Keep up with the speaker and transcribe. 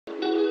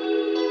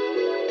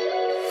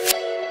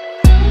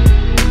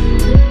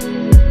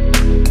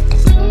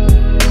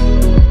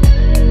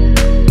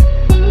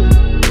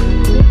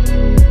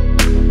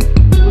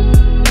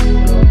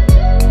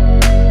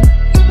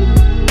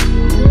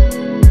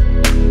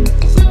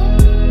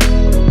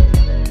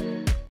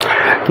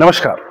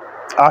Namaskar,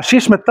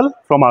 Ashish Mittal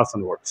from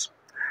Aarsun.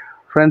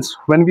 Friends,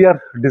 when we are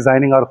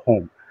designing our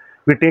home,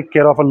 we take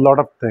care of a lot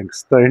of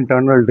things: the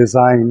internal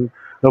design,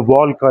 the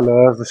wall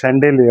colors, the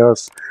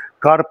chandeliers,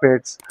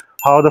 carpets,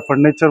 how the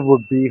furniture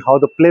would be, how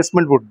the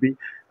placement would be.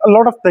 A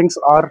lot of things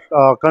are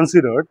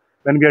considered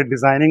when we are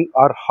designing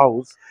our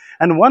house.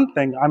 And one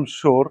thing I'm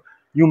sure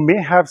you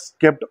may have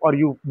skipped or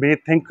you may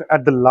think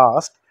at the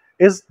last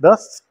is the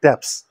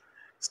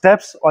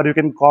steps, or you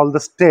can call the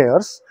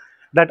stairs,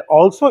 that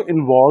also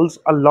involves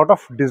a lot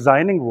of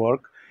designing work.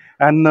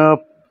 And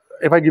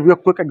if I give you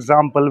a quick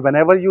example,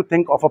 whenever you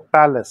think of a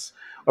palace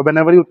or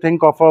whenever you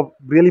think of a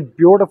really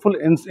beautiful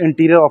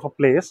interior of a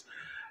place,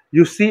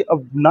 you see a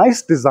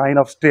nice design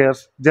of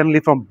stairs, generally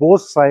from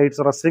both sides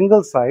or a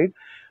single side,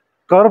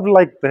 curved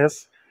like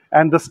this.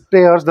 And the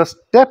stairs, the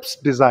steps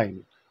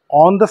design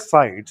on the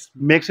sides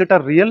makes it a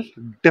real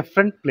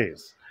different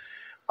place.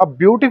 A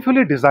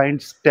beautifully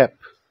designed step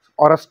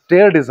or a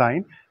stair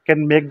design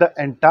can make the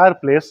entire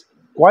place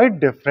quite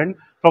different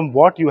from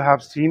what you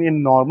have seen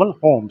in normal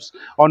homes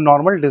or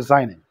normal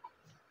designing.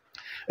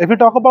 If we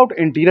talk about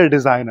interior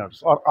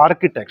designers or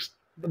architects,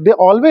 they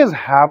always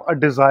have a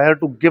desire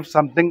to give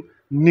something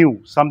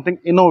new, something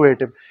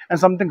innovative, and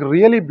something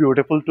really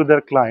beautiful to their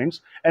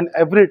clients, and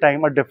every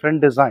time a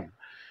different design.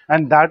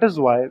 And that is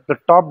why the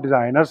top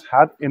designers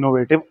have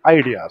innovative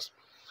ideas.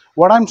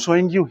 What I'm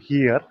showing you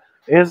here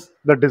is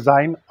the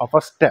design of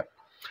a step.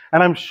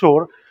 And I'm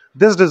sure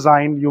this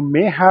design you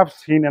may have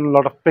seen in a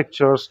lot of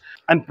pictures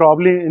and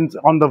probably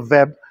on the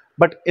web,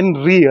 but in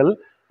real,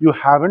 you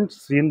haven't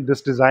seen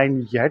this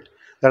design yet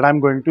that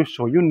I'm going to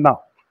show you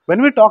now.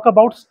 When we talk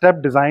about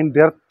step design,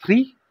 there are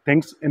three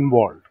things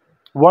involved.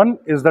 One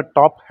is the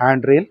top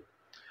handrail,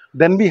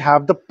 then we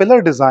have the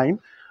pillar design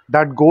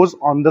that goes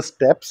on the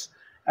steps,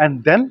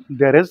 and then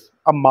there is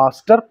a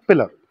master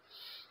pillar.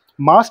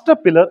 Master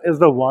pillar is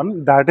the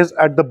one that is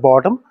at the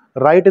bottom,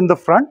 right in the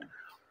front,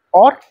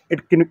 or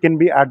it can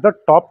be at the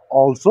top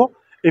also.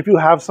 If you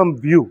have some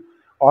view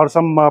or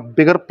some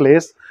bigger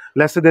place,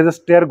 let's say there's a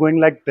stair going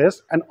like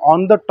this, and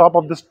on the top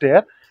of the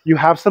stair, you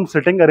have some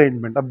sitting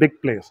arrangement, a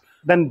big place,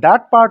 then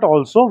that part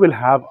also will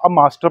have a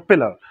master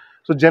pillar.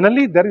 So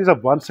generally, there is a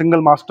one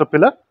single master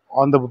pillar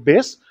on the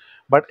base,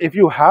 but if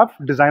you have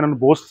design on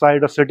both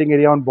sides or sitting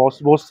area on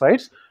both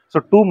sides, so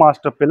two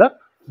master pillar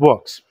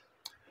works.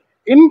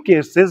 In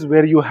cases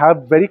where you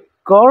have very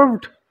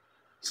curved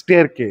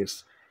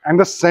staircase and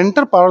the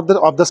center part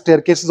of the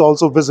staircase is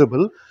also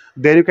visible,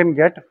 there you can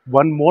get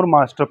one more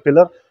master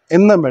pillar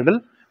in the middle,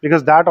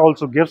 because that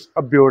also gives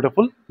a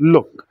beautiful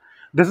look.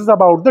 This is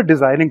about the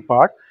designing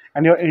part,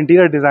 and your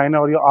interior designer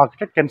or your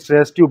architect can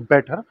suggest you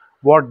better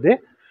what they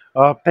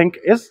think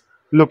is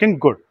looking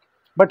good.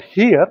 But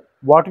here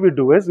what we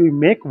do is we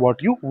make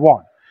what you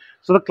want.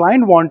 So the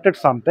client wanted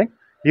something.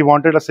 He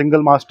wanted a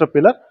single master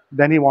pillar,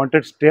 then he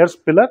wanted stairs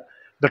pillar,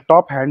 the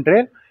top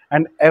handrail,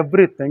 and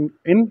everything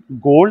in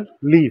gold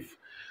leaf.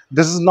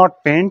 This is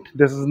not paint,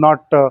 this is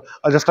not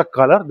just a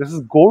color, this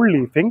is gold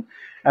leafing.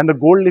 And the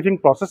gold leafing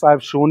process I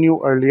have shown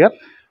you earlier.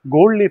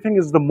 Gold leafing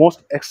is the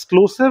most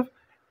exclusive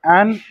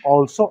and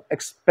also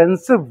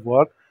expensive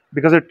work,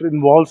 because it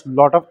involves a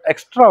lot of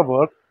extra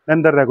work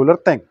than the regular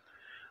thing.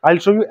 I'll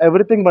show you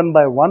everything one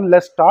by one.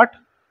 Let's start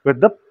with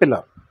the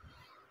pillar.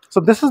 So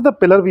this is the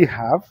pillar we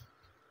have,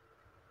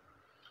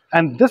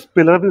 and this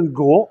pillar will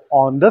go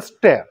on the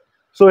stair.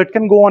 So it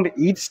can go on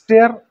each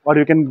stair, or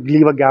you can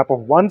leave a gap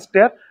of one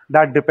stair.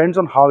 That depends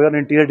on how your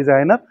interior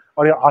designer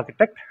or your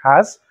architect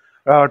has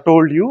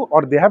told you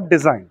or they have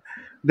designed.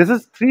 This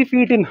is 3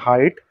 feet in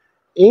height,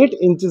 8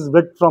 inches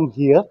width from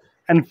here,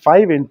 and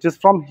 5 inches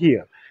from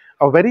here.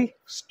 A very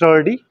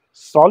sturdy,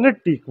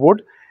 solid teak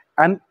wood,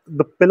 and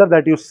the pillar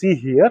that you see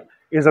here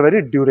is a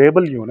very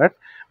durable unit,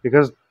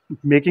 because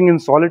making in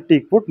solid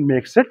teak wood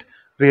makes it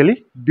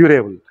really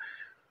durable.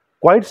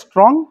 Quite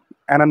strong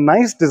and a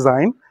nice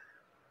design,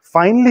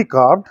 finely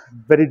carved,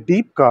 very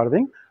deep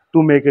carving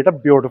to make it a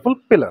beautiful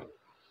pillar.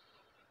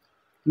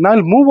 Now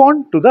I'll move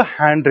on to the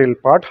handrail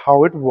part,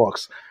 how it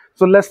works.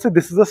 So let's say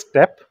this is a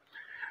step.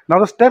 Now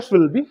the steps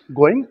will be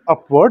going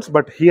upwards,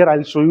 but here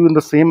I'll show you in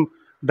the same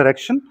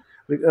direction,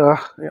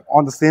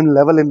 on the same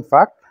level in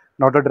fact,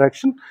 not a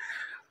direction.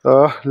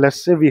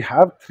 Let's say we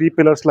have 3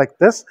 pillars like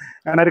this,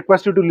 and I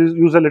request you to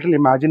use a little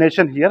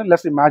imagination here.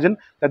 Let's imagine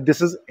that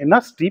this is in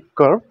a steep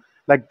curve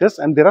like this,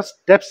 and there are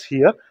steps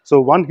here. So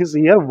one is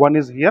here, one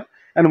is here,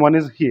 and one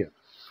is here.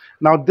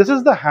 Now this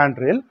is the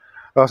handrail.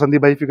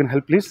 Sandeep bhai, if you can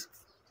help please.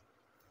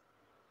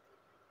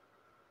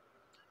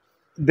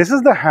 This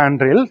is the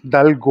handrail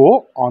that will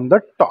go on the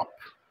top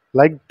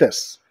like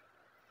this.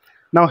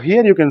 Now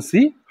here you can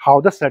see how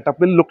the setup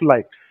will look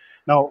like.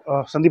 Now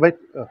Sandeep bhai,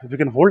 if you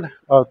can hold,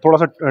 thoda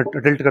sa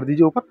tilt kar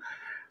dijiye upar.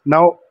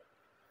 Now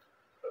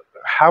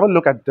have a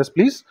look at this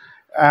please,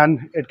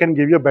 and it can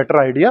give you a better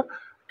idea.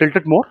 Tilt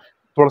it more,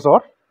 thoda sa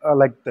aur,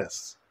 like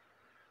this.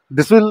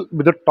 This will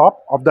be the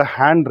top of the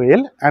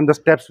handrail, and the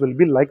steps will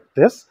be like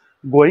this,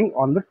 going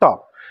on the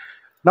top.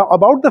 Now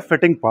about the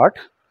fitting part,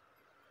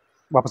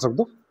 वापस रख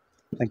दो.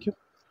 Thank you.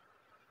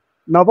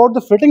 Now about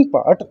the fitting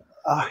part,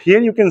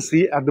 Here you can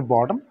see at the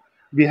bottom,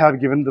 we have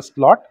given the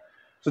slot.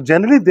 So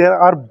generally there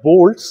are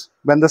bolts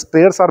when the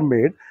stairs are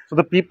made. So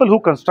the people who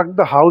construct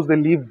the house, they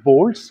leave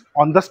bolts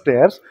on the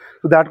stairs.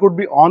 So that could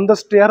be on the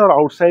stair or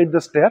outside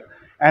the stair,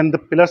 and the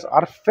pillars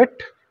are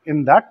fit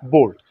in that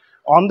bolt.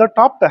 On the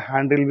top, the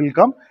handrail will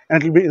come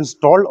and it will be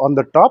installed on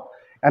the top,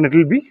 and it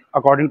will be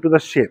according to the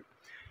shape.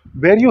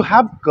 Where you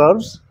have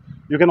curves,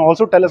 you can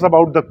also tell us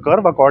about the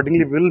curve.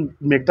 Accordingly, we'll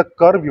make the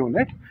curve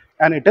unit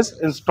and it is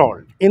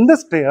installed. In the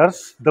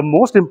stairs, the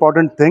most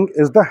important thing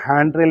is the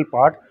handrail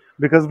part,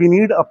 because we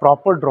need a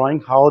proper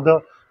drawing how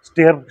the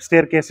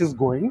staircase is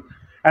going,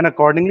 and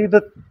accordingly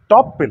the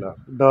top pillar,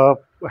 the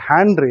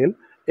handrail,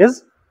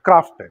 is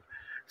crafted.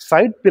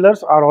 Side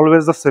pillars are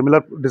always the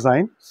similar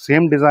design,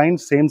 same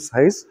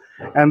size,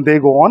 and they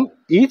go on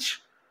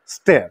each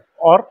stair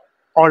or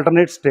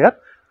alternate stair.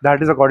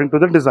 That is according to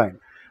the design.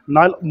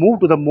 Now I'll move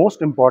to the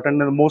most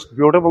important and the most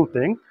beautiful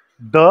thing,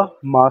 the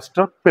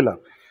master pillar.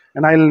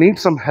 And I'll need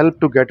some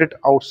help to get it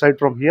outside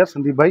from here,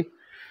 Sandeep bhai.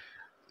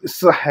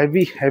 It's a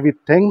heavy, heavy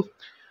thing.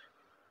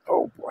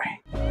 Oh boy.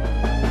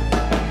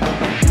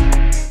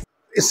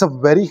 It's a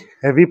very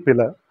heavy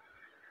pillar,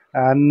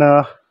 and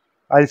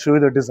I'll show you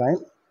the design.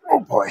 Oh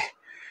boy.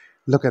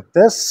 Look at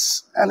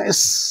this, and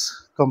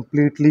it's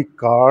completely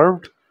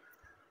carved,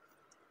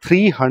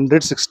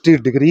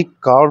 360-degree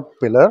carved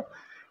pillar,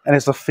 and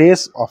it's the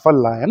face of a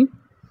lion.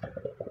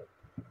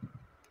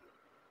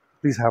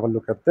 Please have a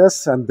look at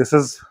this, and this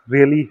is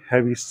really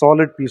heavy,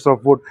 solid piece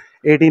of wood,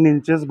 18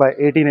 inches by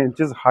 18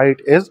 inches.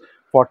 Height is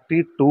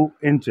 42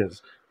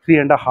 inches,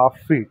 3.5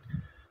 feet,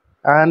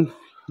 and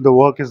the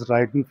work is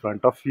right in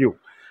front of you.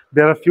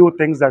 There are a few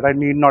things that I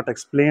need not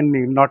explain,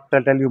 need not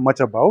tell you much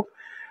about.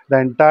 The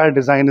entire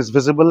design is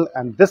visible,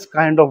 and this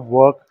kind of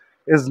work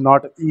is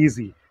not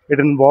easy. It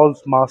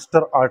involves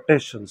master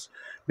artisans,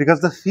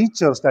 because the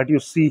features that you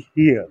see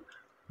here,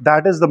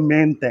 that is the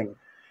main thing.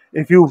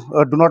 If you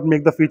do not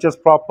make the features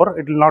proper,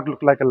 it will not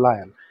look like a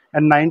lion,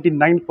 and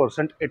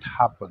 99% it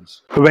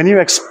happens. When you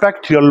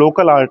expect your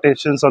local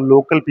artisans or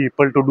local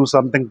people to do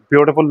something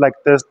beautiful like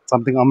this,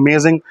 something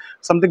amazing,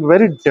 something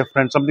very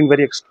different, something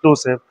very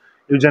exclusive,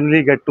 you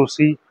generally get to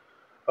see,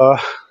 uh,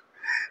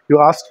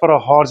 you ask for a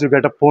horse, you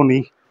get a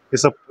pony.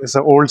 It's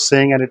an old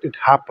saying, and it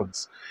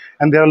happens.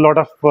 And there are a lot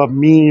of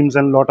memes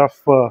and a lot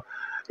of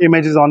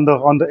images on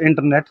the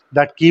internet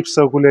that keep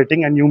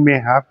circulating, and you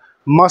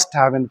must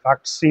have in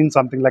fact seen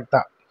something like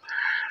that.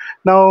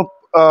 Now,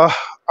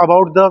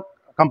 about the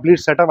complete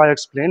setup, I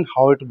explained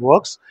how it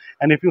works.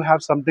 And if you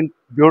have something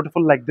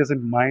beautiful like this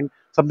in mind,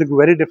 something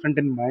very different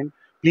in mind,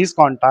 please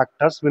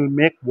contact us. We'll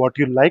make what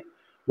you like,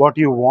 what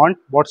you want,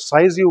 what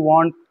size you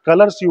want,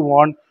 colors you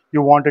want.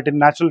 You want it in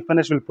natural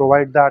finish, we'll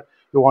provide that.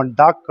 You want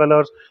dark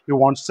colors, you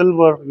want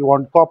silver, you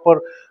want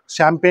copper,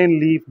 champagne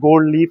leaf,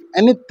 gold leaf,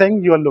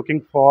 anything you are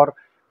looking for,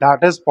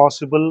 that is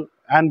possible.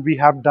 And we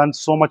have done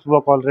so much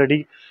work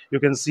already. You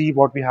can see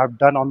what we have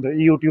done on the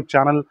YouTube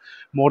channel,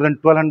 more than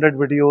 1200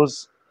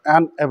 videos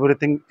and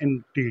everything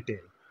in detail.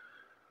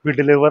 We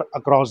deliver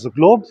across the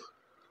globe.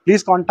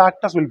 Please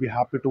contact us. We'll be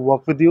happy to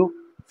work with you,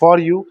 for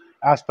you,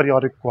 as per your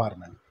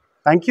requirement.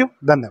 Thank you.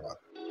 Dhanyavad.